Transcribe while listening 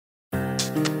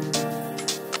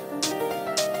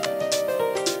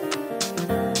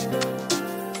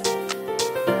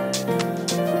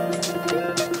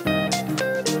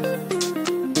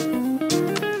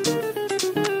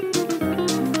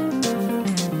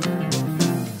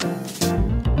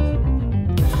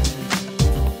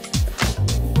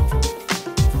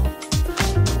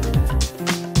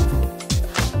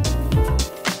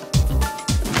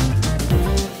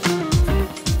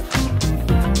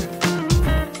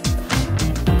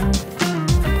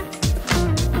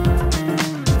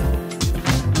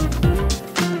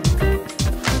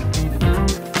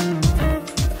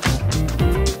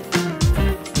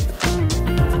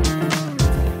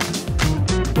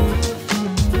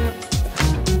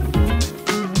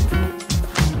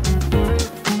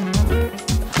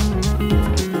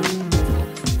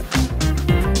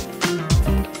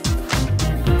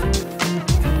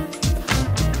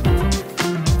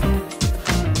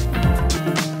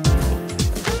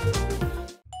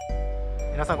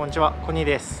皆さんこんにちは、コニー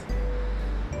です。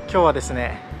今日はです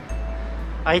ね、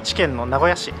愛知県の名古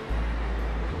屋市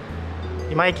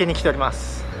今池に来ておりま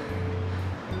す。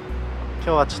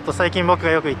今日はちょっと最近僕が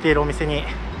よく行っているお店に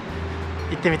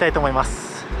行ってみたいと思いま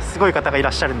す。すごい方がいら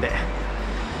っしゃるんで行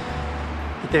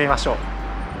ってみましょう。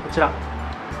こちら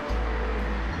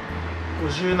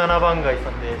57番街さ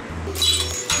んで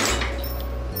す。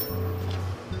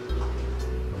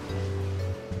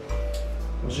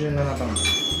57番街、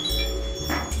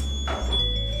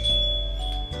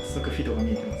早速フィドが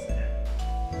見えてますね。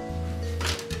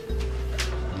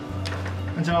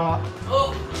こんにちは。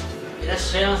お、いらっ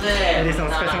しゃいませ。エディさんお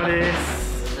疲れ様で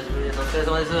す。久しぶりです。お疲れ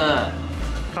様です。フ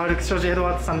ァウルクス昌司エド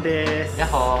ワードさんです。やっ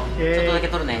ほー。ちょっとだけ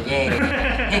撮るね。イエーイ。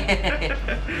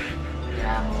い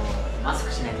やもうマス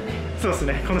クしないとね。そうです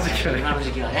ね。この時期はね。今の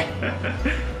時期はね。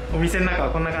お店の中は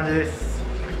こんな感じです。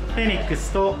フェニック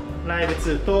スとライブ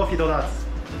2とフィドダー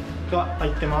ツが入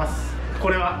ってます。こ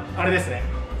れはあれですね。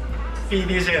PDJ の。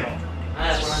はい、この間の優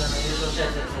勝した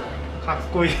やつです。かっ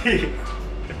こいい。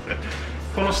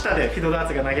この下でフィドダー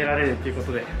ツが投げられるっていうこ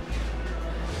とで、ちょ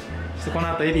っとこ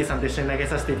の後エディさんと一緒に投げ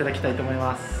させていただきたいと思い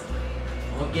ます。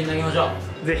思いっきり投げましょ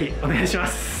う。ぜひお願いしま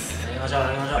す。投げましょう、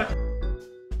投げましょう。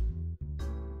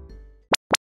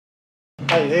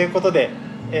はい、ということで、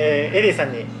エディさ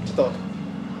んにちょっと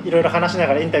いろいろ話しな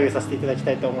がらインタビューさせていただき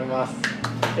たいと思います。よ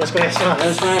ろしくお願いします。よ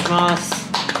ろしくお願いしま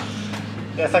す。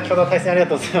では先ほどは対戦ありが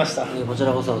とうございました。こち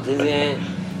らこそ全然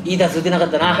いい打数打てなか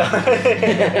ったな。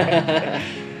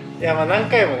いや、まあ何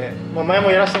回もね、まあ、前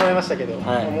もやらせてもらいましたけど、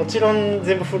はい、もちろん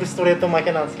全部フルストレート負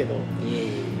けなんですけど、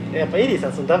やっぱエディさ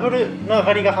んそのダブルの上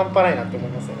がりが半端ないなって思い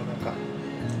ますよね。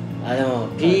なんかでも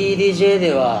PDJ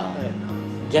では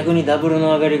逆にダブル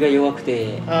の上がりが弱く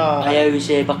て危うい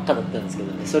試合ばっかだったんですけ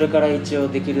どね、それから一応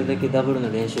できるだけダブル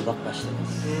の練習ばっかしてま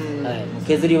す。はい、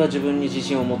削りは自分に自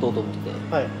信を持とうと思って、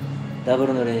はい、ダブ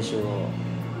ルの練習を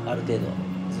ある程度ずっ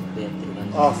とやってる感じ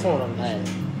です。あ、そうなんですね。はい、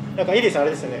なんかエディさんあ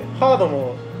れですよね、ハード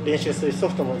も練習するしソ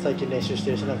フトも最近練習し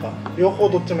てるし、なんか両方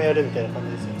どっちもやるみたいな感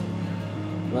じですよね。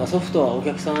まあソフトはお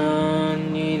客さ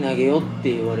んに投げよっ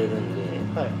て言われるん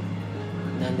で、はい、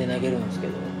なんで投げるんですけ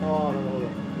ど、ああ、なるほ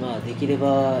ど。まあできれ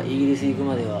ばイギリス行く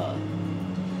までは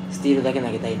スティールだけ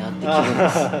投げたいなって気分で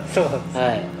す。そうなんですね。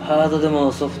はい、ハードで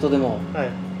もソフトでも、はい、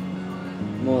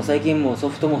もう最近もうソ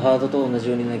フトもハードと同じ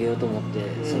ように投げようと思って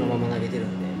そのまま投げてる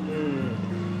ん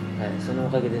で、はい、そのお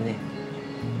かげでね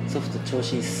ソフト調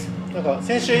子いいっす。なんか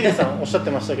先週エディさんおっしゃっ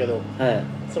てましたけど、はい、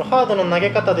そのハードの投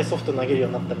げ方でソフト投げるよう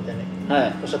になったみたいな、は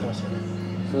い、おっしゃってましたよね。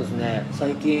そうですね、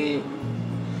最近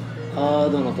ハ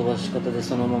ードの飛ばし方で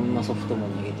そのままソフトも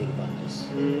投げてる感じです。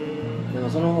でも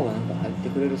その方がなんか入って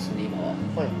くれるっすね、今は。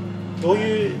はい、どう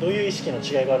いう意識の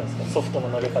違いがあるんですか、ソフトの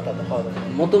投げ方とハードの。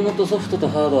もともとソフトと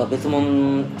ハードは別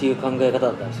物っていう考え方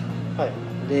だったんですよ。はい、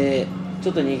でち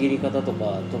ょっと握り方と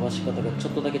か飛ばし方がちょ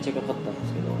っとだけ違かったんで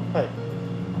すけど、はい、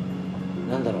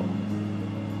なんだろ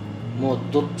う、もう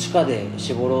どっちかで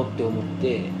絞ろうって思っ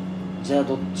て、じゃあ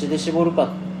どっちで絞るかっ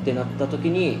てなった時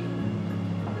に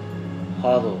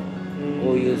ハード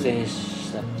を優先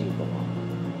したっていうか、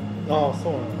まあ、ああ、そ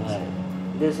うなんですね。は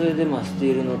い、でそれでまあステ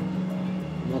ィールの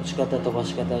持ち方飛ば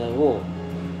し方を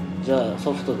じゃあ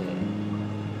ソフトで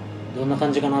どんな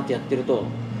感じかなってやってると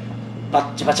バ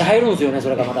ッチバチ入るんですよね、そ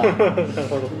れがまた。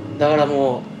だから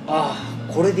もうあ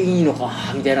あこれでいいのか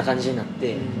みたいな感じになっ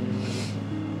て、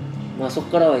まあそこ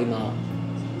からは今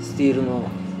スティールの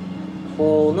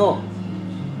方の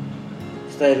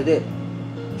スタイルで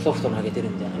ソフト投げてる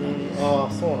みたいな感じです。あ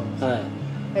あ、そうなんですね。はい、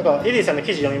なんかエディさんの記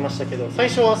事読みましたけど、最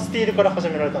初はスティールから始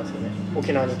められたんですよね、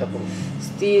沖縄にいた頃。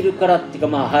スティールからっていうか、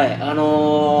まあは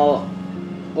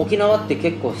い、沖縄って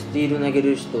結構スティール投げ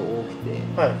る人多く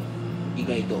て、はい、意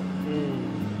外と。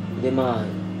でまあ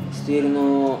スティール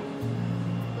の、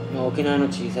沖縄の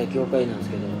小さい協会なんです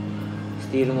けど、ス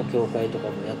ティールの協会とか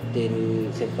もやっている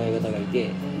先輩方がい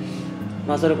て、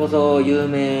それこそ有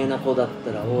名な子だっ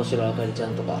たら大城あかりちゃ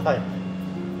んとか、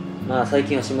最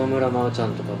近は島村真央ちゃ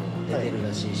んとかも出てる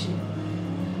らしいし、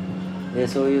で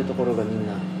そういうところがみん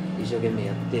な一生懸命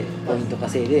やってポイント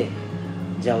稼いで、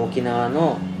じゃあ沖縄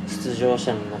の出場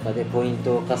者の中でポイン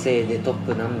トを稼いでトッ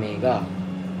プ何名が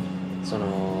その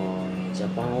ジャ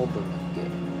パンオープン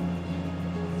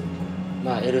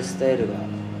だっけ、L スタイルが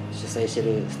主催して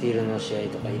るスティールの試合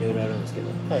とかいろいろあるんですけど、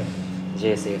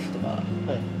JSF とか、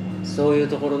そういう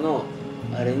ところの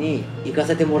あれに行か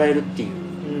せてもらえるっていう。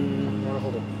なる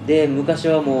ほど。で昔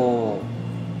はも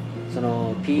うそ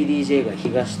の PDJ が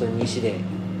東と西で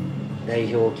代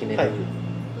表を決める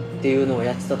っていうのを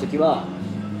やってた時は、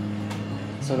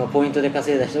そのポイントで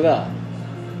稼いだ人が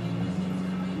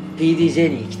PDJ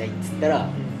に行きたいっつったら、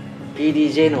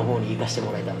PDJ の方に行かして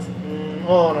もらえたんですよ。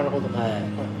なるほど。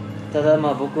ただ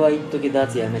僕は一時ダー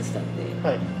ツやめてたんで、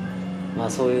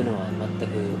そういうのは全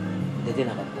く出て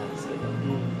なかったんですけど、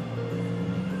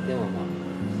でも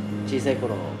小さい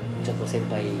頃ちょっと先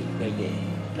輩がいて、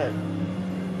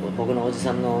僕のおじ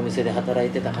さんのお店で働い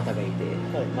てた方がいて、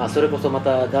それこそま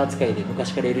たダーツ界で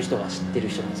昔からいる人が知ってる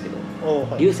人なんですけど、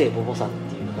流星ボボさんっ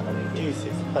ていう方がいて、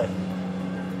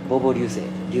ボボ流星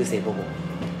ボボっ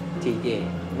ていて、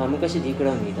昔 D ク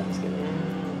ラウンにいたんですけど、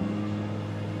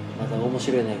また面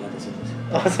白い投げ方するんです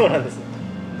よ。そうなんですね。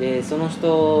でその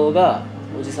人が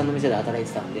おじさんの店で働い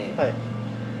てたんで、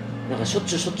なんかしょっ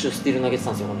ちゅうスティール投げてた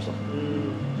んですよ、この人。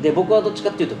で僕はどっちか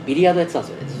っていうとビリヤードやってたんで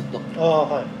すよね、ずっと。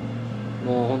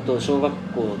もう本当小学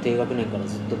校低学年から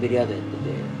ずっとビリヤードやって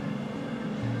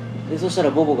て、でそしたら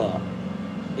ボボが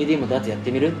「エディもダーツやっ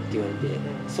てみる?」って言われて、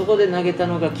そこで投げた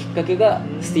のがきっかけが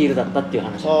スティールだったっていう話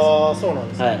なんですよ。そうなん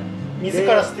ですね。自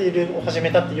らスティールを始め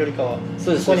たっていうよりかは、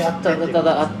そうです、そこにあった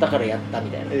からやった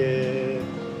みたいな。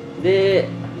で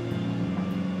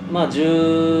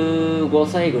15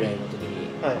歳ぐらいの時に、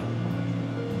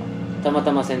たま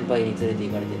たま先輩に連れて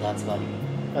行かれてダーツバーに、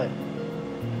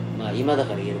今だ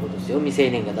から言えることですよ、未成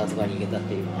年がダーツバーに行けたっ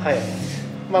ていうのは。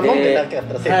飲んでだけだっ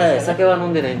たらセーフですよね。酒は飲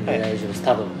んでないんで大丈夫です、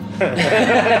多分。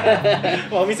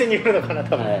お店に来るのかな、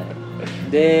多分。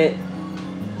で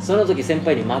その時先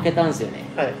輩に負けたんですよね、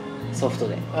ソフト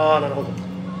で。なるほど。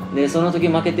でその時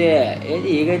負けて、エデ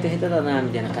ィ意外と下手だなみ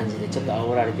たいな感じでちょっと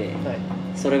煽られて、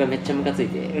それがめっちゃムカつい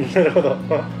て、なるほど。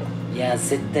いや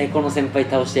絶対この先輩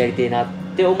倒してやりてえなっ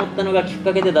て思ったのがきっ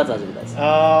かけでダーツ始めたんです。そう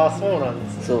なんで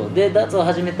すね。そうでダーツを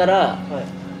始めたら、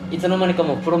いつの間にか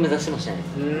もうプロ目指してましたね。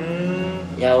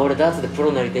いや俺ダーツでプ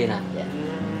ロになりたいなみたいな。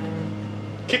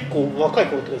結構若い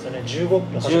頃ってことですよね。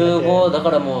15だか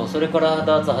らもうそれから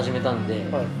ダーツ始めたんで、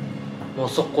もう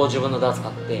速攻自分のダーツ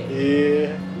買っ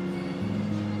て、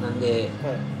なんで、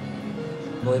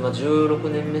もう今16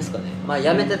年目ですかね。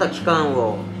辞めてた期間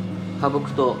を省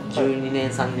くと12年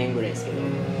3年ぐらいですけど、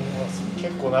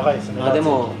結構長いですね。で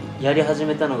もやり始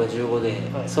めたのが15で、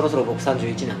そろそろ僕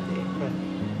31なんで、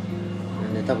な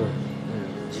んで多分、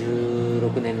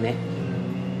16年目。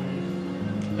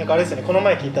なんかあれですよね、この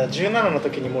前聞いた17の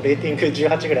時にもうレーティング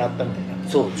18ぐらいあったみたいな。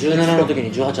そう、17の時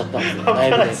に18あったんですよ、ラ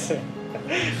イブで。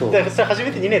そう。それ初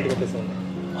めて2年ってことですもんね。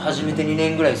初めて2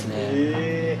年ぐらいです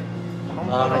ね。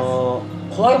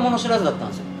怖いもの知らずだったん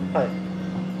ですよ。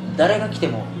誰が来て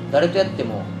も誰とやって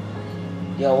も、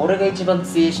いや俺が一番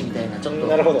強いしみたいな、ちょっ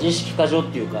と自意識過剰っ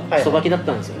ていうかそばきだっ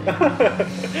たんですよね。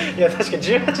いや確かに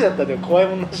18だったらでも怖い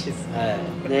ものなしです。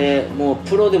でもう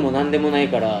プロでも何でもない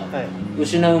から、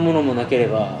失うものもなけれ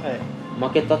ば、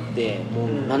負けたってもう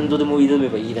何度でも挑め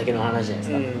ばいいだけの話じゃな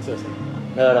いですか。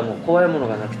だからもう怖いもの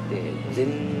がなくて、全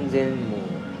然もう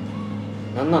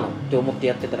何なのって思って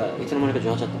やってたらいつの間にか18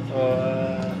だったんですよ。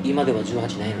今では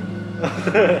18ないの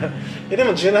に。で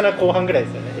も17後半ぐらいで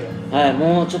すよね。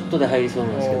もうちょっとで入りそう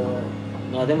なんですけ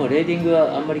ど、でもレーティング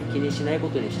はあんまり気にしないこ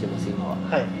とにしてます今は。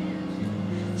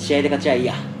試合で勝ちゃいい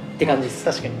やって感じです。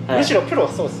確かに、むしろプロは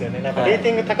そうですよね。なんかレーテ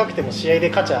ィング高くても試合で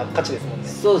勝ちですもんね。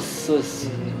そうですそうです、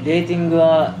レーティング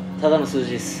はただの数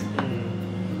字です。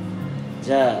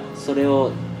じゃあそれ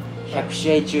を100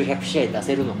試合中100試合出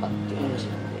せるのかっていう話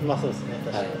なんで、そうですね、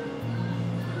確か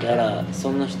に。だからそ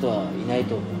んな人はいない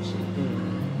と思うし、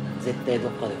絶対ど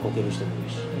っかでこける人もいる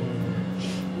し、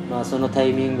そのタ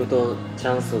イミングとチ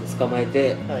ャンスを捕まえ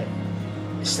て、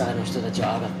下の人たち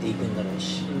は上がっていくんだろう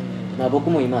し、僕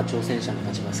も今は挑戦者の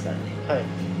立ちますからね。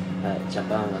ジャ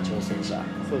パンは挑戦者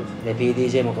で、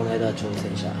PDJ もこの間は挑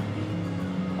戦者、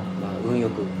運よ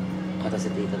く勝たせ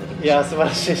ていただきました。いや素晴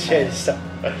らしい試合でした。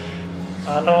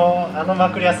あのま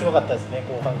くりはすごかったですね、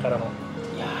後半からの。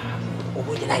いや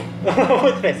覚えてない覚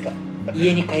えてないですか？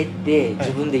家に帰って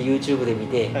自分で YouTube で見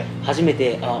て、初め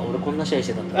て俺こんな試合し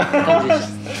てたんだって感じで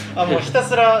したもうひた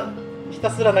すら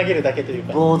投げるだけという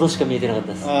か、ボードしか見えてなかっ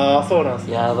たです。ああ、そうなんです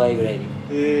ね。やばいぐらいに。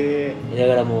だ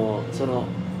からもうその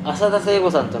浅田聖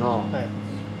吾さんとの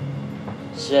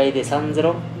試合で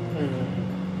 3-0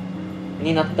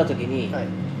 になった時に、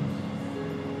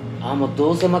もう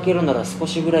どうせ負けるなら少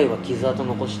しぐらいは傷跡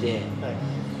残して、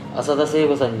浅田聖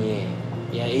吾さんに「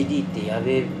いやエディってや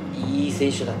べえいい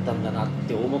選手だったんだな」っ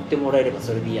て思ってもらえれば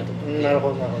それでいいやと思って、なるほ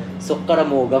どなるほど。そっから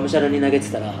もうがむしゃらに投げ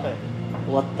てたら、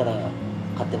終わったら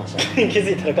勝ってました。気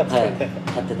づいたら勝ってたみたいな。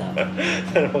勝ってた。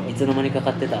なるほど。いつの間にか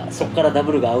勝ってた。そっからダ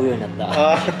ブルが合うようになった。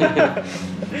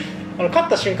勝っ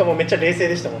た瞬間もめっちゃ冷静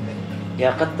でしたもんね。い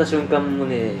や、勝った瞬間も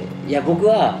ね、いや僕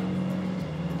は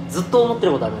ずっと思って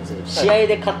ることあるんですよ。試合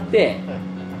で勝って、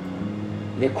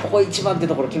でここ一番って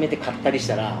ところ決めて勝ったりし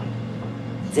たら、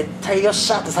絶対よっ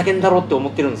しゃーって叫んだろうって思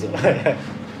ってるんですよ。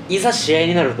いざ試合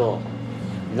になると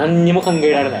何にも考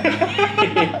えられない。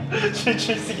集中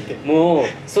しすぎて、もう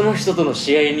その人との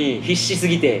試合に必死す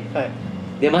ぎて、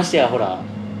出ましてやほら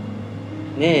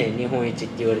ねえ、日本一っ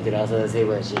て言われてる浅田聖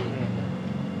吾やし、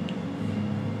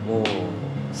もう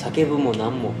叫ぶも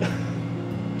何も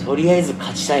とりあえず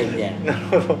勝ちたいみたいな。な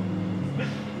るほど。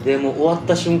でもう終わっ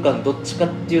た瞬間どっちかっ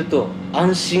ていうと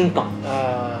安心感、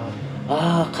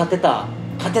勝てた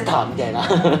みたいな。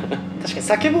確かに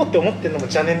叫ぼうって思ってるのも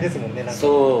邪念ですもんね。なんか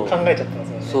そう考えちゃってま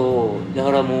すもんね。そうだ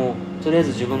からもうとりあえ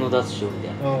ず自分のダーツしようみ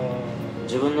たいな。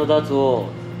自分のダーツを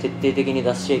徹底的に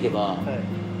出していけば、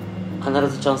必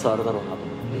ずチャンスはあるだろうなと思っ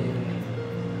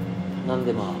て、なん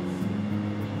でまあも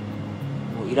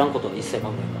ういらんことは一切考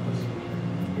えなかったです。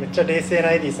めっちゃ冷静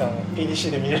なエディさんを PDC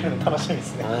で見れるの楽しみで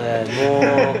すね。もう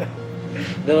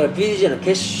だから PDJ の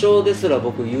決勝ですら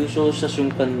僕優勝した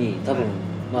瞬間に多分、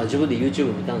まあ自分で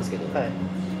YouTube 見たんですけど、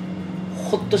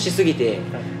ホッとしすぎて、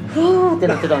ふーって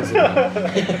なってたんですよ。で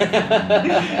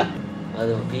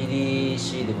も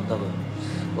PDC でも多分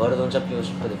ワールドチャンピオン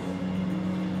シップでも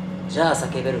じゃあ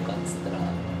叫べるかっつったら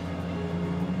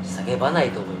叫ばない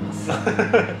と思います。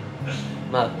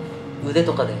まあ腕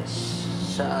とかで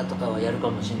シャーとかはやるか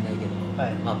もしれないけど、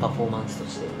まあパフォーマンスと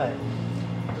して、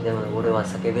でも俺は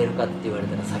叫べるかって言われ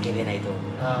たら叫べないと思う。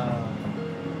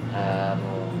も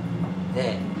う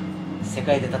ね、世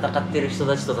界で戦ってる人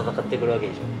たちと戦ってくるわけ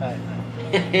でしょ。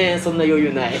そんな余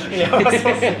裕ない。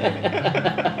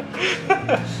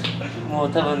もう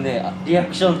多分ね、リア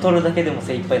クション取るだけでも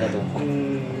精一杯だと思う。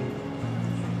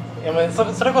いや、そ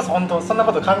れこそ本当そんな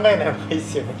こと考えない方がいいで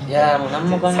すよね。いやもう何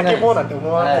も考えない。叫ぼうなんて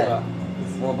思わない方が、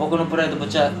もう僕のプライドぶ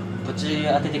ち当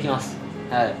ててきます。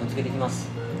ぶつけてきます。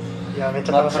いや、めっち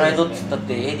ゃ楽しみですね。プライドっつったっ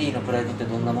てエディのプライドって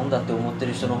どんなもんだって思って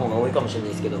る人の方が多いかもしれない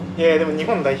ですけど、いやでも日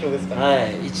本代表ですから、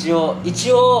一応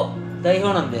代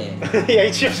表なんで。いや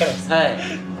一応じゃないです。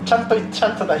ちゃん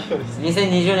と代表です。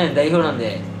2020年代表なん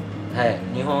で、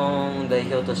日本代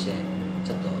表として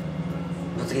ちょっと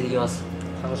ぶつけていきます。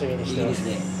楽しみにしてます。い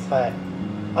いですね。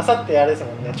あさってあれです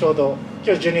もんね、ちょうど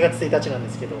今日12月1日なんで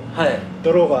すけど、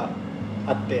ドローが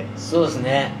あって、そうです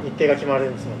ね、日程が決まる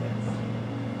んですもんね。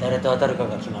誰と当たるか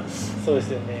が決まるです。そうで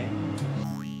すよね。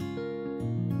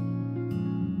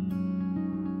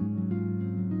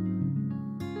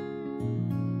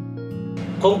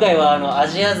今回はア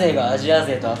ジア勢がアジア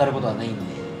勢と当たることはないんで。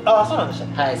そうなんでした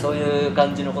ね。そういう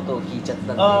感じのことを聞いちゃっ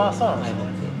たんで。そうなんですね。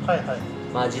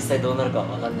まあ実際どうなるかは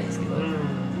分かんないですけど、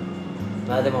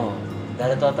まあでも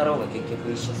誰と当たろうが結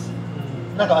局一緒です。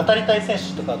なんか当たりたい選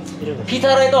手とかいるんですか？ピータ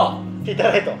ー・ラ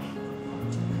イト。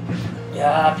い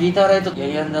やー、ピーター・ライトとヤ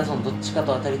リアンダーソンどっちか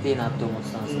と当たりてえなって思っ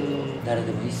てたんですけど、誰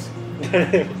でもいいっす。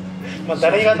まあ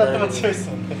誰が当たっても強いっす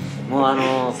もんね。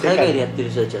もう海外でやってる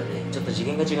人たちはね、ちょっと次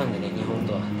元が違うんでね、日本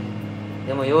とは。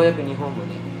でもようやく日本も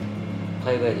ね、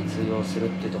海外で通用する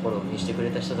っていうところを見せてくれ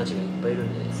た人たちがいっぱいいる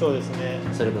んで、そうですね。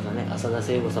それこそね、浅田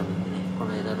聖吾さんなんてね、こ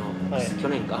の間の、去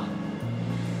年か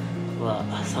は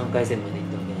3回戦まで行っ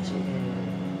たわけだし、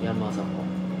ヤンマーさんも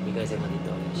2回戦まで行っ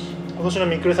たわけだし、今年の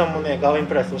ミクルさんもね、ガーウィン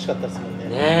プライス惜しかったですもん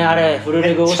ね。あれフル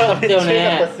レグ惜しかったよ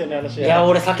ね。いや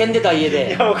俺叫んでた家で。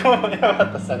いや僕もやばか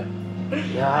ったっすあれ。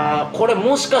いやこれ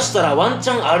もしかしたらワン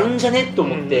チャンあるんじゃねって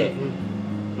思って、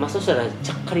まあそしたら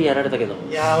ちゃっかりやられたけど、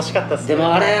いや惜しかったっすね。で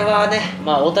もあれはね、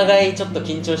まあお互いちょっと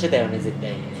緊張してたよね、絶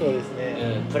対に。そうです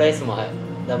ね。プライスも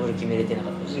ダブル決めれてなか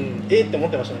ったし、って思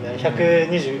ってましたね。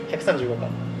135か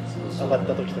上がっ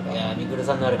た時とか。いやミクル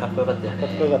さんのあれかっこよかったよね。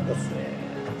かっこよかったっすね。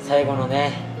最後の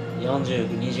ね40、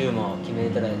20も決めれ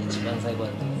たら一番最高だ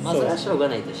ったけど、まあそれはしょうが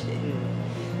ないとして、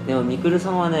でもミクル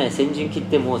さんはね、先陣切っ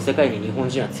てもう世界に日本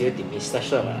人は強いって見せた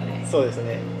人だからね。そうです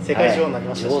ね、世界女王になり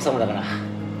ましたし、女王様だから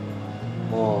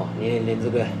もう2年連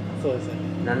続そうですよね。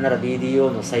なんなら BDO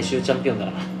の最終チャンピオンだ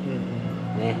から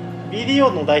ね。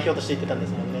 BDO の代表として言ってたんで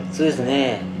すもんね。そうです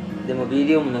ね。でも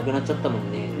BDO もなくなっちゃったも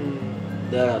んね。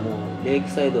だからもうレイク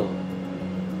サイド、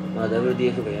まあ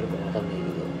WDF がやるかわかんない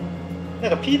けど、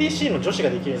なんか PDC の女子が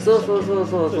できるんですそうそうそう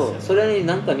そうそう、それに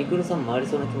なんかミクルさんもあり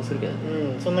そうな気もするけどね。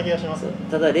そんな気がします。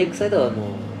ただレイクサイドはも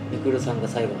うミクルさんが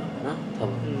最後なのかな多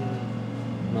分。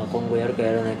まあ今後やるか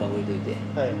やらないか置いといて、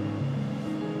まあ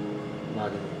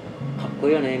でもかっこ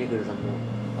いいよね、ミクルさんも。か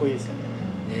っこいいですよ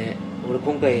ね。ね、俺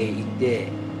今回行って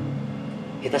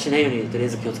下手しないようにとりあえ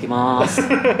ず気をつけます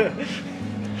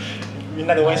みん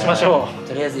なで応援しましょう。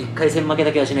とりあえず1回戦負け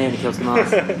だけはしないように気をつけま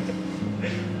す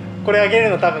これ上げる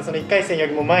の多分その1回戦よ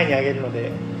りも前に上げるの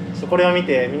で、ちょっとこれを見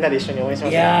てみんなで一緒に応援しましょ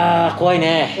う。いやー怖い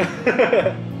ね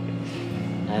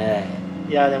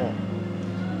いやーでも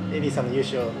エディさんの優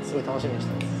勝をすごい楽しみにし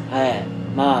てます。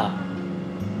まあ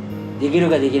できる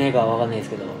かできないかは分かんないです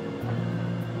けど、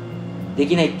で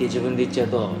きないって自分で言っちゃう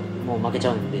ともう負けち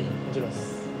ゃうんで、もちろんで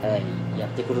す。やっ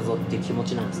てくるぞっていう気持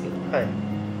ちなんですけど、まあ、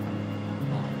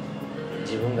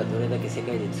自分がどれだけ世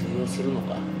界で通用するの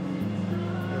か、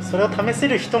それを試せ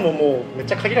る人ももうめっ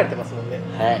ちゃ限られてますもんね。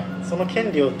その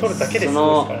権利を取るだけです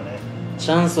ごいですからね。チ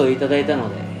ャンスをいただいたの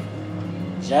で、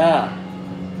じゃあ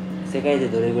世界で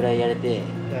どれぐらいやれて、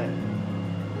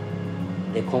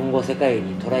で今後世界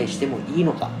にトライしてもいい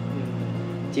のか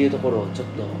っていうところをちょっ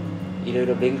といろい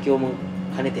ろ勉強も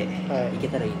兼ねていけ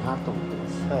たらいいなと思ってま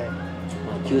す。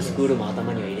Q スクールも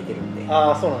頭には入れてるんで。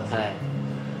ああ、そうなんですね。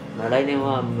まあ来年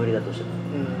は無理だとしても、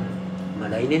まあ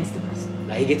来年っつっても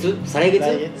来月？再来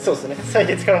月？そうですね。再来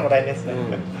月からも来年ですね。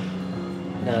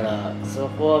だからそ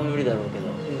こは無理だろうけど、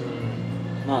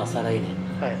まあ再来年。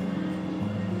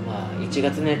まあ1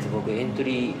月のやつ僕エント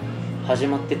リー始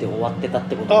まってて終わってたっ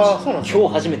てことを今日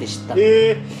初めて知った。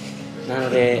なの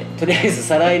でとりあえず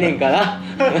再来年かな。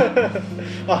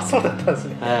あ、そうだったんです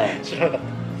ね。知らなかっ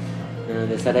た。なの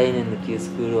で再来年の Q ス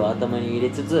クールを頭に入れ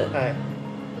つつ、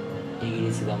イギ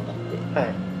リス頑張っ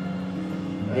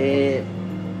て、で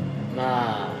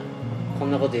まあこ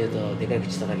んなこと言うとでかい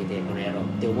口叩けてこの野郎っ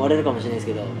て思われるかもしれないです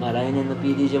けど、まあ来年の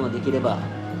PDJ もできれば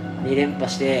2連覇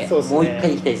してもう1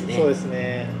回行きたいですね。そうです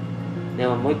ね。で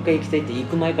ももう1回行きたいって行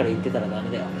く前から言ってたらダメ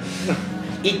だよ。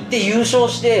行って優勝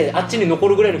してあっちに残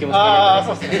るぐらいの気持ちになる。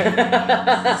そうですね。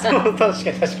そう、確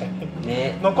かに確かに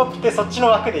ね。残ってそっちの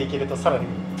枠でいけるとさらに、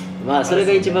まあそれ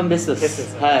が一番ベストで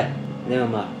す。でも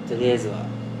まあとりあえずは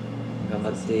頑張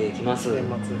っていきます。年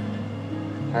末。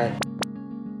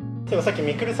例えばさっき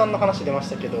みくるさんの話出ま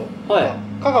したけど、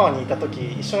香川にいた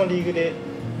時一緒のリーグで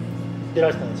出ら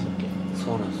れてたんでしたっけ？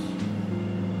そうなんです。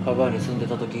香川に住んで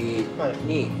た時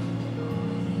に、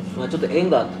まあちょっと縁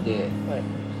があって、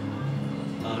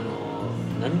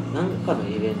何かの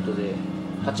イベントで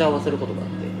鉢合わせることがあっ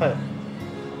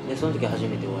て、でその時初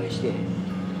めてお会いして、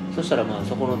そしたらまあ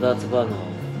そこのダーツバーの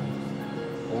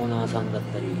オーナーさんだっ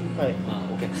たり、まあ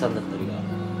お客さんだった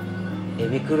りが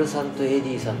みくるさんとエデ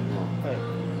ィさんの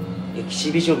エキ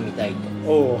シビジョン見たい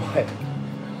と。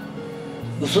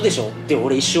嘘でしょって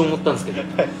俺一瞬思ったんですけど、い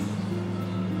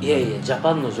やいやジャ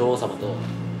パンの女王様と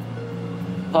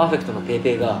パーフェクトのペイ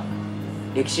ペイが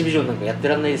エキシビジョンなんかやって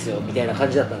らんないですよみたいな感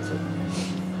じだったんですよ。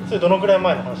それどのくらい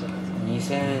前の話だったんです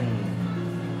か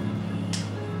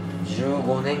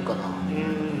？2015年かな。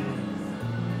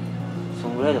そ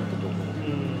んぐらいだったと思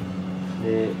う。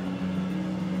で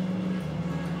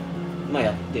まあ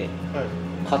やって、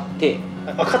買って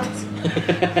買ったんですよ。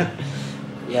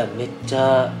いやめっち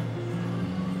ゃ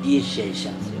いい試合し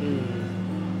たんですよ。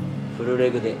フル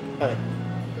レグで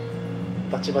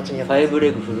バチバチにやって5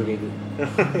レグフルレグ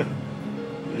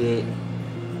で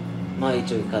まあ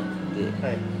一応勝って、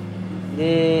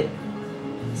で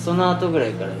その後ぐら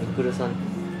いからみくるさん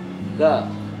が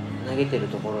投げてる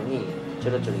ところにち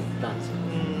ょろちょろ行ったんですよ。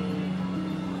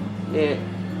で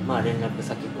まあ連絡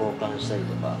先交換したり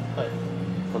とか、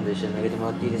今度一緒に投げても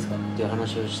らっていいですかっていう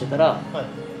話をしてたら、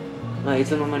まあい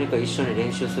つの間にか一緒に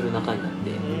練習する仲になっ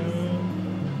て、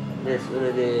でそ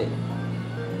れで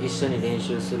一緒に練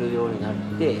習するようになっ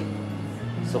て、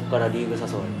そこからリーグ誘われ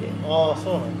て、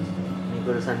そうなんですね。み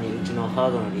くるさんにうちのハ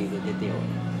ードのリーグ出てよって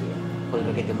声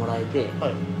かけてもらえて、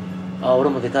俺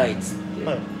も出たいっつって、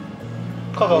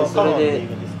香川のリー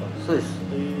グですか？そうです。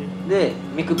で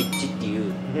ミクビッチってい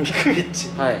うっ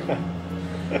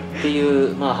て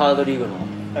いうまあハードリーグの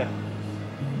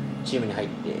チームに入っ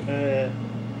て、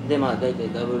でまあ大体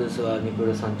ダブルスはみく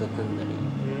るさんと組んだ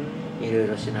りいろい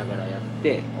ろしながらやっ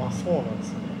て、そうなんで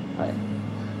すね。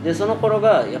でその頃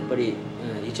がやっぱり、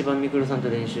一番みくるさんと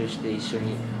練習して一緒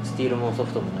にスティールもソ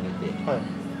フトも投げ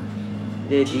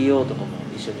て、で DO とかも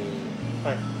一緒に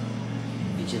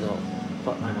一度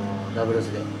ダブルス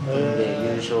で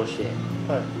優勝してっ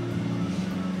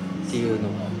ていうの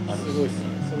がある。すごいですね。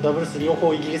そのダブルス両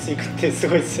方イギリス行くってす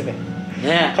ごいですよね。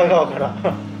ね、香川から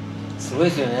すごい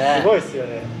ですよね。すごいですよ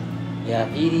ね。いや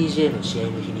PDJ の試合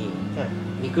の日に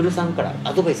みくるさんから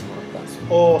アドバイスもらったんですよ。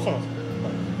おお、そうなんですか。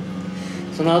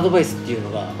そのアドバイスっていう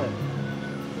のが、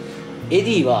エデ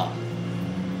ィは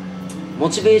モ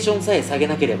チベーションさえ下げ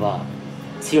なければ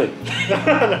強い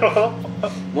なるほど。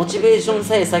モチベーション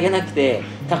さえ下げなくて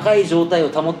高い状態を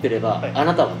保ってれば、あ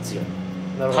なたは強い、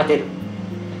勝てる。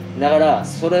だから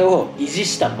それを維持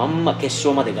したまんま決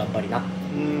勝まで頑張りなっ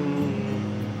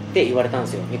て言われたんで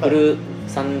すよ。みくる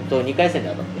さんと2回戦で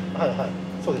当たって、はいはい、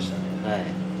そうでしたね。はい、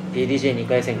PDJ2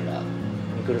 回戦が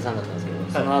みくるさんだったんですけど、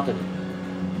その後に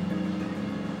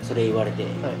それ言われて、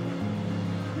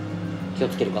気を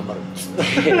つける、頑張るっつって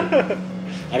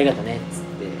ありがとねっつっ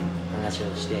て話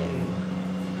をして、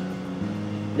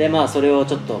でまあそれを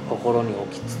ちょっと心に置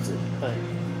きつつ、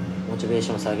モチベー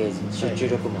ション下げず集中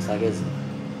力も下げず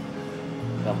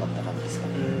頑張った感じですか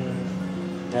ね。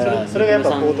だからそれがやっぱ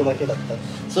ボードだけだった。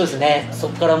そうですね、そ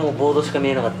こからもうボードしか見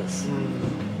えなかったです。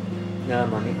だから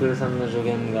まあみくるさんの助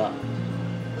言が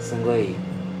すごい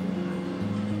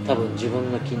多分自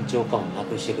分の緊張感をな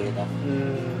くしてくれた。なる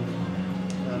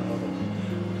ほど。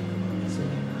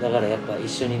だからやっぱ一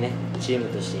緒にねチーム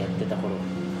としてやってた頃、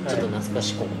ちょっと懐か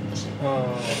しく思ったし、い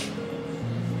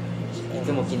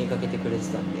つも気にかけてくれて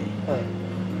たんで、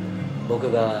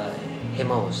僕がヘ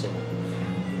マをしても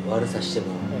悪さしても、い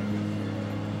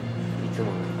つ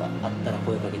もなんかあったら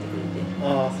声かけてくれて、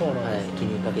気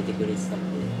にかけてくれてたん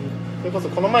で。それこそ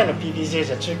この前の PDJ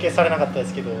じゃ中継されなかったで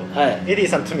すけど、エディ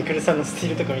さんとみくるさんのステ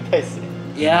ィールとか見たいですね。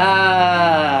いや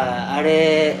ー、あ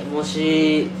れも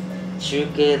し中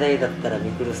継台だったらみ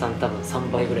くるさん多分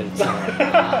3倍ぐらい打つんじゃないか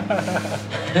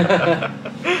な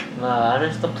まああ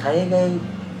の人海外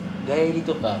帰り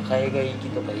とか海外行き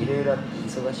とかいろいろ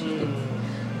忙しく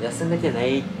て休めてな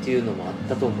いっていうのもあっ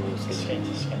たと思うんですけど、確か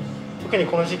に確かに、特に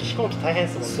この時期飛行機大変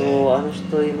ですもんね。そう、あの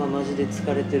人今マジで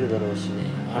疲れてるだろうしね、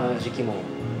あの時期も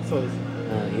そうですね、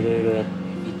いろいろ言っ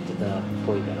てたっ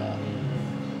ぽいか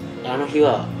ら、あの日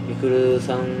はみくる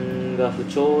さんが不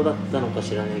調だったのか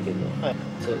知らないけど、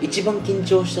そう一番緊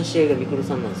張した試合がみくる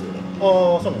さんなんですよね。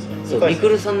ああ、そうなんですね。そう、みく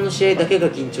るさんの試合だけが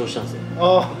緊張したんですよ。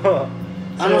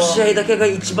あの試合だけが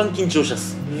一番緊張したっ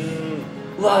す。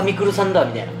うわー、みくるさんだ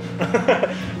みたいな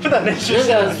普段練習し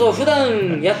てなんかそう普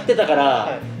段やってたか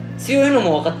ら、強いの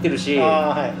も分かってるし、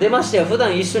でましてや普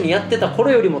段一緒にやってた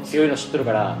頃よりも強いの知ってる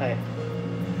から、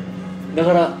だ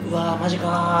からうわーマジ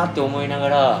かーって思いなが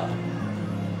ら、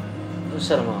そし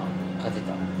たらまあ勝て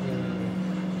た。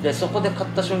でそこで勝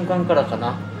った瞬間からか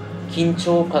な、緊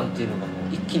張感っていうのがも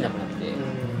う一気になくなって、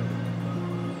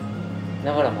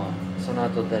だからまあその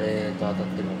後誰と当たって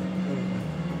も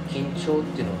緊張っ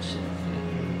ていうのはしてなく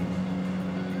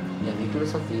て、いやみくる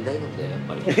さんって偉大なんだよやっ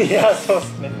ぱりいや、そうで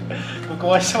すね、僕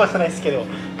お会いしたことないですけど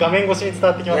画面越しに伝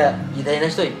わってきます。いや偉大な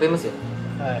人いっぱいいますよ、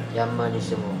ヤンマーにし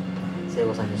ても聖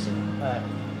子さんにしても、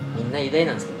みんな偉大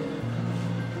なんですけど、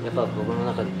やっぱ僕の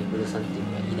中でみくるさんっていう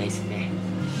のは偉大ですね。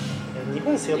日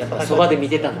本背負やっぱそばで見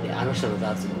てたんで、あの人の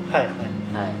ダーツを。なる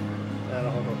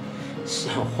ほど。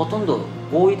ほとんど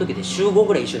多い時で週5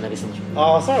ぐらい一緒に投げてました。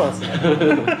ああ、そうなんで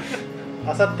すね。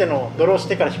あさってのドローし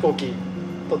てから飛行機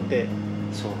取って、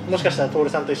もしかしたら徹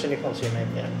さんと一緒に行くかもしれない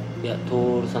みたいな。いや、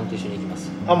徹さんと一緒に行きま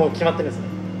す。あ、もう決まってるんですね。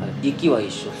行きは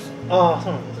一緒です。ああ、そ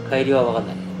うなんです。帰りは分かん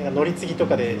ない。なんか乗り継ぎと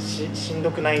かでしん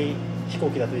どくない飛行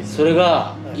機だといいですね。それ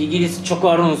がイギリス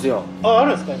直あるんですよ。ある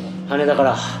んですか今。羽田か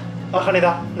ら。あ、羽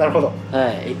田、なるほど。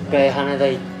一回羽田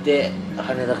行って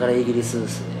羽田からイギリスで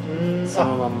すね。そ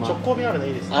のまんま直行便あるの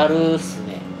いいですね。あるっす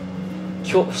ね。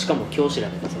今日しかも今日調べ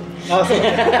たそれ。あ、そうだ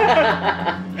ね。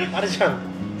あれじゃん。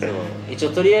そう、一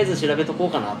応とりあえず調べとこう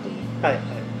かなと思って。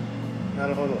な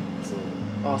るほど。そ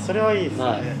う。あ、それはいいですね。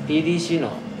PDC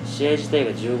の試合自体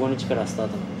が15日からスター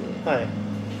トなので。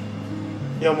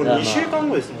いやもう2週間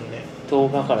後ですもんね。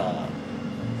10日から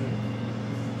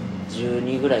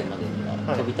12ぐらいまでに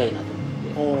は飛びたいなと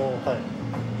思っ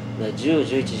て、10、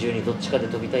11、12どっちかで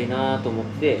飛びたいなと思っ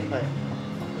て、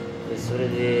でそれ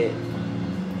で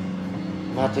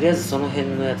まあとりあえずその辺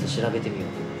のやつ調べてみよう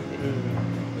と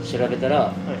思って、調べた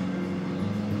ら、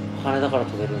羽田から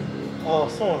飛べるんで。ああ、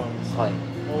そうなんですね。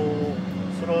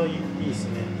それはいいです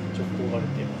ね、直行があるっ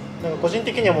ていうのは。なんか個人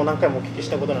的にはもう何回もお聞きし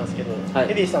たことなんですけど、エ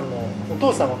ディさんのお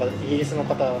父様がイギリスの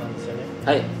方なんですよね。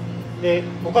で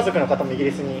ご家族の方もイギ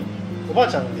リスに、おばあ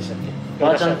ちゃんでしたっけ？お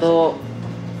ばあちゃんと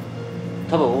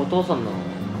多分お父さんの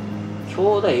兄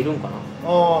弟いるんかな。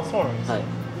ああ、そうなんですね。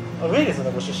ウェールズ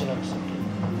のご出身なんでしたっ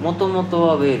け？もともと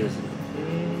はウェールズ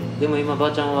でも今ば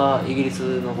あちゃんはイギリ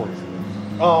スの方ですね。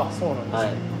ああ、そうなんですね。は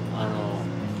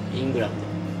い、イングランは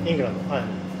い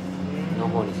ドの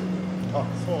方に住んでる。あ、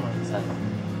そうなんですね。は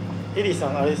い、エディさ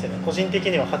んあれですよね、個人的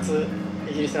には初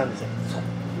イギリスなんですよ。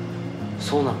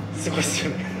そうなの。すごいです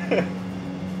よね。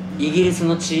イギリス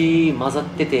の血混ざっ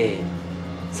てて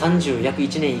30約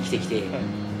1年生きてきて、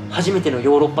初めての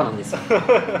ヨーロッパなんですよ。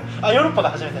あ、ヨーロッパ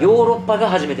が初めて。ヨーロッパが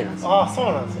初めてなんですよ。あ、そう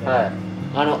なんですね。はい、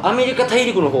アメリカ大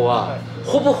陸の方は、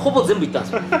ほぼほぼ全部行ったんで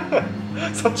すよ。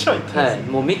そっちは行ったんですね。はい、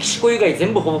もうメキシコ以外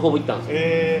全部ほぼほぼ行ったん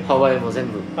ですよ。ハワイも全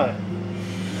部。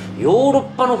ヨーロッ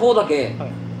パの方だけ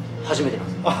初めてなん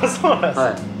ですよ。あ、そうな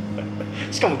んですね。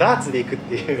しかもダーツで行くっ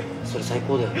ていう。それ最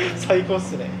高だよね。最高っ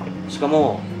すね。しか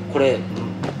もこれ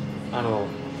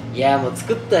いやもう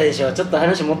作ったでしょ、ちょっと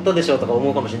話持ったでしょとか思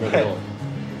うかもしれないけど、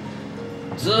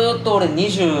ずーっと俺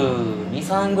22、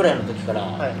3ぐらいの時から、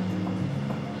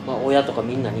まあ親とか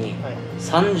みんなに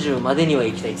30までには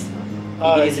行きたいっつって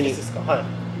た。イギリスにですか。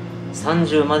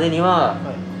30までには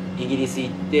イギリス行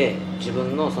って自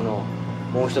分のその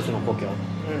もう一つの故郷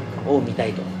を見た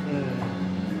いと。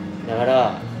だか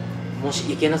らもし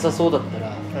行けなさそうだった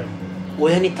ら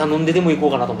親に頼んででも行こ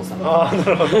うかなと思ってたの。ああ、な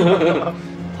るほど。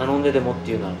頼んででもっ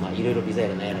ていうのは、まあいろいろビザや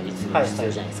ら何やら必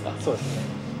要じゃないですか。そうですね。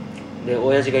で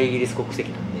親父がイギリス国籍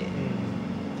なん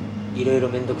で、いろいろ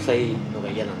面倒くさいのが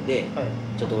嫌なんで、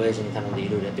ちょっと親父に頼んでい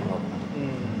ろいろやってもらおうか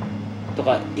なと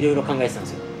かいろいろ考えてたんで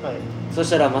すよ。そし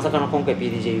たらまさかの今回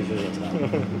PDJ 優勝じゃないですか。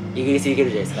イギリス行ける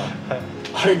じゃないですか。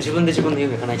あれ自分で自分の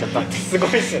夢叶えちゃったって。すご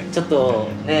いっすね。ちょっと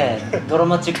ね、ドラ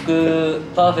マチック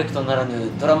パーフェクトなら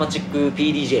ぬドラマチック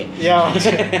PDJ。いや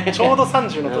ちょうど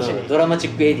30の年にドラマチ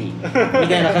ックエディみ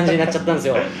たいな感じになっちゃったんです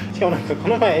よ。しかもなんかこ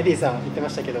の前エディさん言ってま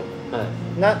したけど、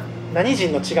何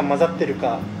人の血が混ざってる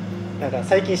かなんか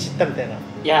最近知ったみたいな。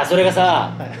いやそれが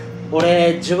さ、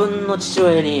俺自分の父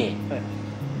親に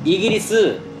イギリ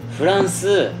ス、フラン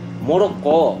ス、モロッ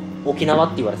コ、沖縄っ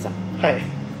て言われてた。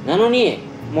なのに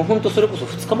もうほんとそれこそ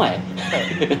2日前、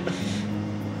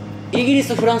イギリ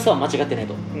ス、フランスは間違ってない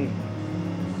と、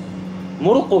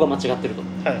モロッコが間違ってると、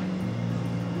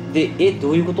で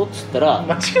どういうことっつったら、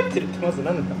間違ってるってまず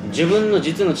何だ、自分の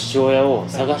実の父親を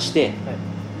探して、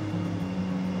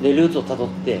でルーツをたどっ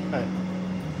て、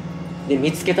で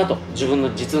見つけたと、自分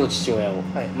の実の父親を、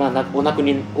まあお亡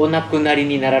くなり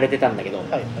になられてたんだけど、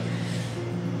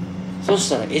そし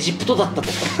たらエジプトだったと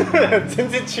か。全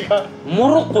然違う。モ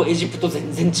ロッコ、エジプト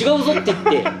全然違うぞって言っ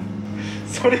て。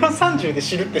それを30で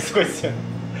知るってすごいですよね。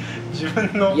自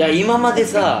分の。いや今まで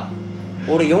さ、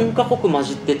俺4カ国混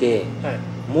じってて、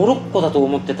モロッコだと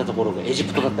思ってたところがエジ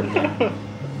プトだったみたいな。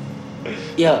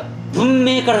いや文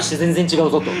明からして全然違う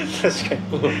ぞと。確か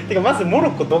に。てかまずモロ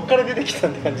ッコどっから出てきた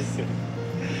って感じですよね。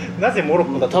なぜモロ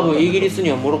ッコだと思ったの？多分イギリスに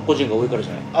はモロッコ人が多いからじ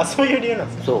ゃない。あ、そういう理由なん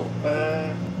ですか。そう。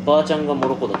ばあちゃんがモ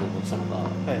ロッコだと思ってたのか、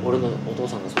俺のお父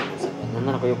さんがそう思ってたのか、何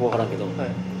なのかよく分からんけど、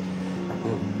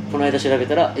この間調べ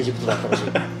たらエジプトだったらしい。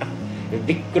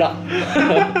びっくら。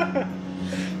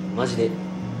マジで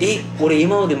俺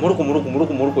今までモロ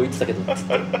ッコ言ってたけど。違っ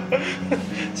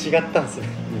たんすね。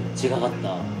違かっ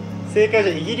た。正解じ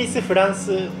ゃイギリス、フラン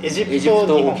ス、エジプ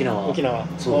ト、沖縄。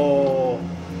そ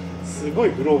う。すご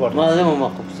いグローバル。まあでもま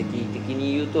あ国籍的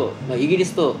に言うと、まあイギリ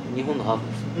スと日本のハーフ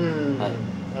です。はい。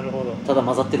なるほど。ただ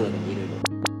混ざってるだけでいろい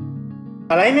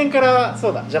ろ。来年から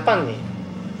そうだ、ジャパンに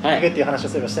行くっていう話を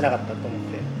そういえばしてなかったと思っ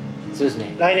て。そうです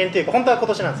ね。来年っていうか本当は今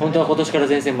年なんですよね。本当は今年から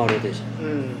前線回る予定でした。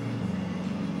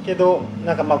けど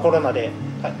なんかまあコロナで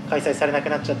開催されなく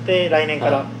なっちゃって、来年か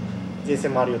ら前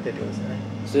線回る予定ってことですよね。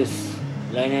そうです。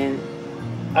来年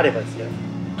あればですよ。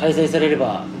開催されれ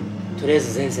ばとりあえ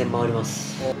ず前線回りま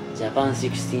す。ジャパン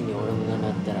16に俺も名乗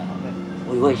ったら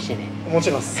お祝いしてね。もち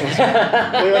ろんです。お祝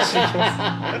いしに行きま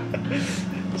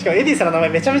す。しかもエディさんの名前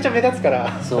めちゃめちゃ目立つか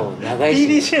ら。そう長いし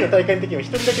PDC の大会の時も一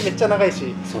人だけめっちゃ長い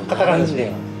し、カタカナ字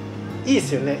でいいで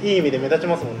すよね。いい意味で目立ち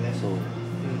ますもんね。そう、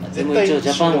でも一応ジ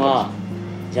ャパンは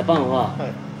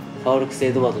ファウルクス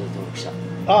エドワードで登録した。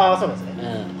ああそうなんです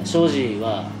ね。庄司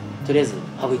はとりあえず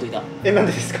省いといた。なん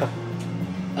でですか。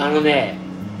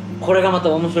これがまた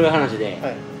面白い話で、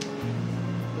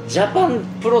ジャパン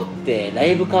プロってラ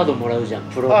イブカードもらうじゃん。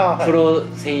プロ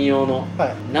専用の、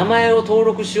名前を登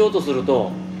録しようとする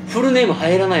とフルネーム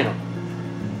入らないの。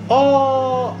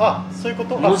そういうこ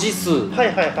と。文字数。な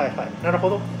る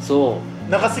ほど。そ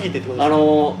う長すぎてってことです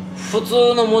か。普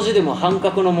通の文字でも半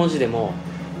角の文字でも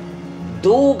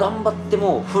どう頑張って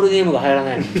もフルネームが入ら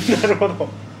ないの。なるほど。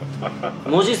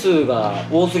文字数が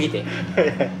多すぎて。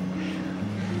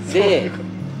で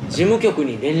事務局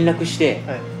に連絡して、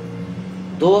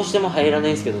どうしても入らな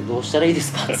いんですけどどうしたらいいで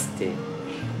すかっつって、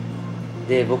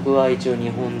で僕は一応日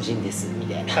本人ですみ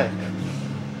たいな、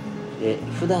で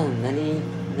普段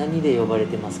何で呼ばれ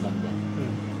てますかみたいな、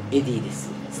エディです」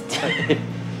っつって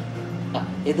「あ、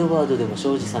エドワードでも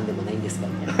庄司さんでもないんですか」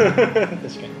みたいな確かに。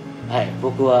はい、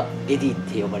僕はエディっ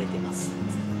て呼ばれてます。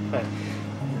はい。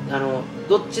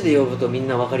どっちで呼ぶとみん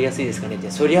な分かりやすいですかねって、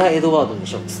そりゃエドワードで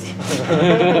しょっつって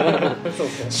そう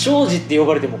ですね。庄司って呼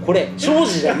ばれてもこれ庄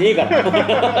司じゃねえか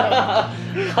ら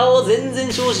顔全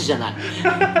然庄司じゃない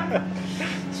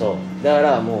そうだか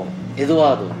らもうエド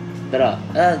ワードだったら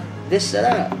でした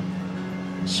ら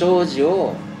庄司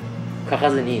を書か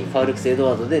ずにファウルクスエド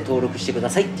ワードで登録してくだ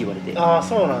さいって言われて、ああ、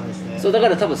そうなんですね。そうだか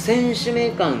ら多分選手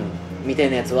名鑑みた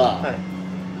いなやつは、はい、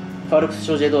ファウルクス・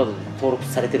ショージ・エドワードで登録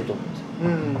されてると思うんですよ。う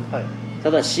ん、はい。た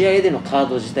だ試合でのカー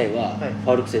ド自体は、はい、フ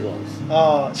ァウルクス・エドワードです。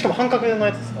ああ、しかも半角の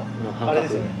やつですか？半角、あれで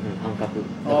すよね。半角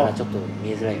だからちょっと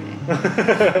見えづらいよ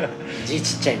ね字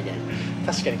ちっちゃいみたい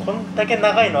な。確かにこんだけ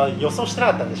長いのは予想してな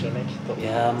かったんでしょうね、きっと。い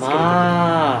や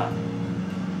まあ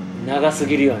長す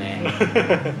ぎるよね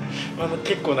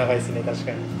結構長いですね、確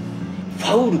かに。フ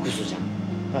ァウルクスじゃん。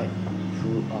はい。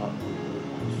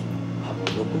も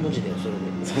う6文字だよ、それで。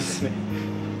そうですね。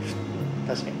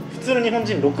確かに普通の日本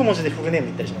人6文字でフルネーム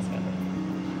言ったりしますか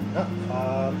らね。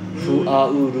フア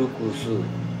ウルクス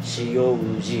シオウ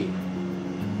ジ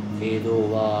エ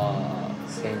ドワ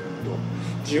セント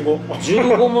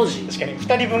15文字確かに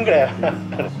2人分ぐらいある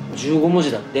15文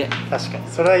字だって。確かに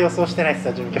それは予想してないです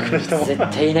よ、事務局の人も。絶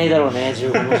対いないだろうね、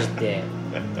15文字って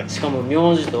しかも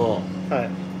名字と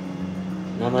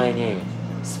名前に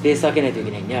スペース開けないとい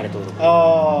けないね、あれ登録。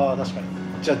ああ、確かに。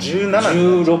じゃあ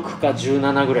16か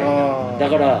17ぐらいだ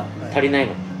から足りない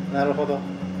の。なるほど。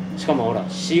しかもほら、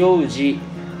塩字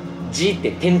字っ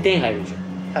て点々入るじ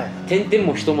ゃん。はい。点々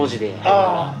も一文字で入るから。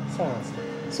ああ、そうなんですね。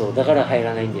そうだから入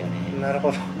らないんだよね。なる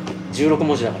ほど。16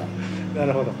文字だから。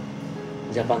なるほど。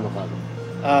ジャパンのカー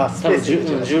ド。ああ、スペース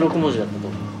16文字だったと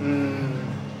思う。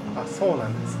あ、そうな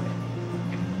んですね。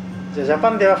じゃあジャパ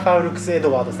ンではファウルクスエ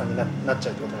ドワードさんになっちゃ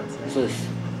うってことなんですね。そうです。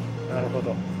なるほ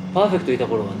ど。パーフェクトいた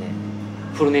頃はね、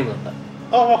フルネームだっ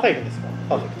た。ああ、入るんですか、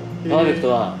パーフェクト。パーフェクト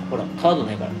はほらカード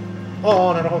ないから。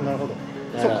ああ、なるほどなるほど。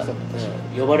だから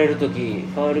呼ばれる時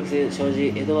ファウルクス昌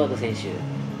司エドワード選手、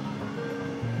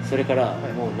それから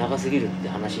もう長すぎるって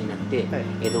話になって、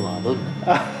エドワードになっ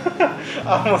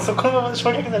た。あ、もうそこの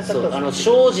省略されちゃったんです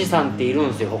ね。昌司さんっているん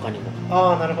ですよ、他にも。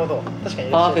ああ、なるほど。確か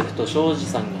にパーフェクト昌司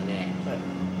さんがね、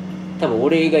多分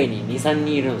俺以外に 2,3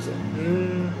 人いるんですよ。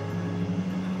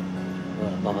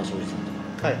馬場昌司さん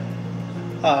とか。はい。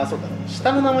ああ、そうだ。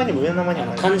下の名前にも上の名前に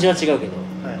も漢字は違うけど、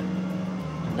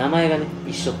名前がね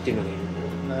一緒っていうのがいるん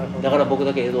で。なるほど。だから僕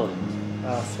だけエドワードなんです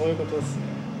よ。ああ、そういうことですね。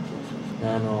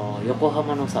横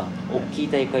浜のさ、大きい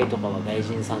大会とかは外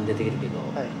人さん出てくるけど、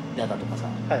ダダとかさ、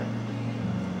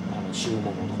シュー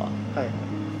モモとか、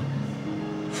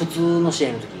普通の試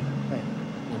合の時、な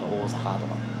んか大阪と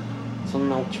かそん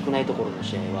な大きくないところの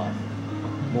試合は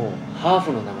もうハー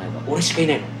フの名前が俺しかい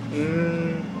ないの。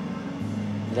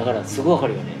だからすごいわか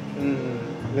るよね。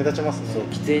目立ちますね。そう、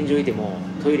喫煙所いても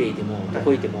トイレいてもど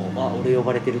こいても、あ、俺呼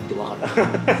ばれてるってわかる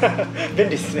便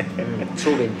利ですね。超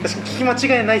便利。確かに聞き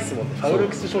間違いないですもんね。ファウル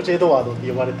クス・ショージ・エドワードって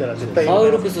呼ばれたら絶対。ファ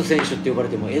ウルクス選手って呼ばれ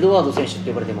てもエドワード選手って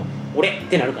呼ばれても俺っ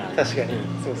てなるからね。確かに、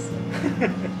そうですね。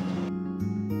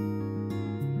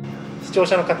視聴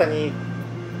者の方に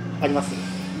あります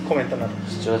コメントなど。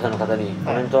視聴者の方に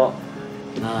コメント、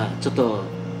ちょっと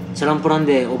チャランポラン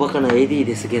でおバカなエディ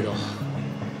ですけど、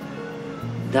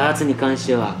ダーツに関し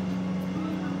ては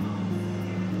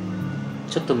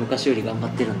ちょっと昔より頑張っ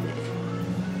てるんで、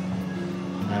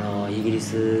イギリ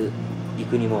ス行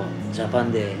くにもジャパ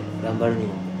ンで頑張るに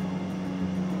も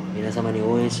皆様に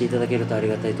応援していただけるとあり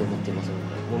がたいと思っていますので、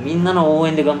もうみんなの応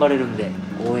援で頑張れるんで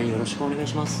応援よろしくお願い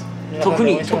します。特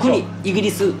にイギリ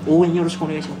ス応援よろしくお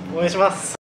願いします。応援しま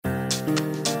す。